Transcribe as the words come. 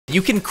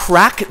You can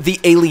crack the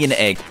alien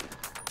egg.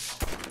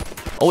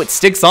 Oh, it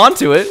sticks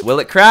onto it. Will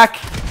it crack?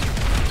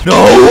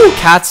 No!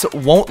 Cats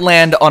won't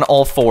land on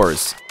all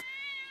fours.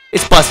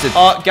 It's busted.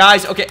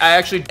 Guys, okay, I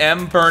actually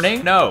am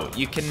burning. No,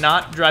 you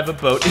cannot drive a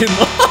boat in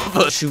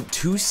lava. Shoot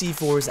 2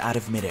 C4s out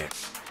of midair.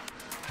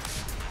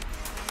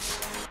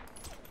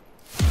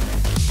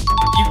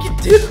 You can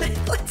do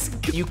it. Let's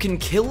go. You can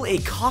kill a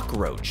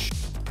cockroach.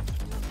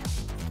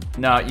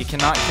 No, you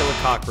cannot kill a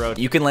cockroach.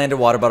 You can land a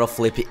water bottle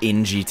flip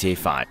in GTA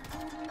 5.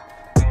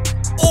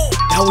 Oh,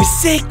 that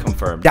was sick.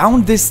 Confirmed.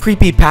 Down this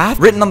creepy path,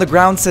 written on the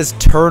ground says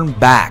turn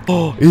back.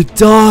 Oh, it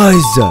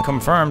does.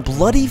 Confirmed.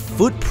 Bloody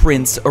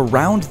footprints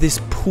around this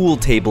pool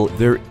table.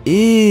 There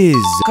is.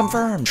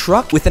 Confirmed.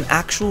 Truck with an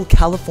actual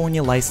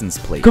California license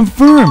plate.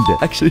 Confirmed.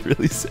 Actually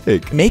really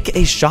sick. Make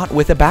a shot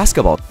with a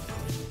basketball.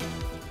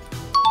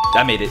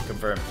 That made it.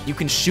 Confirmed. You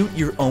can shoot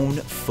your own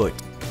foot.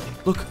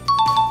 Look.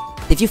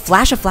 If you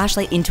flash a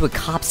flashlight into a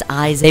cop's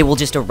eyes, they will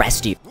just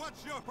arrest you.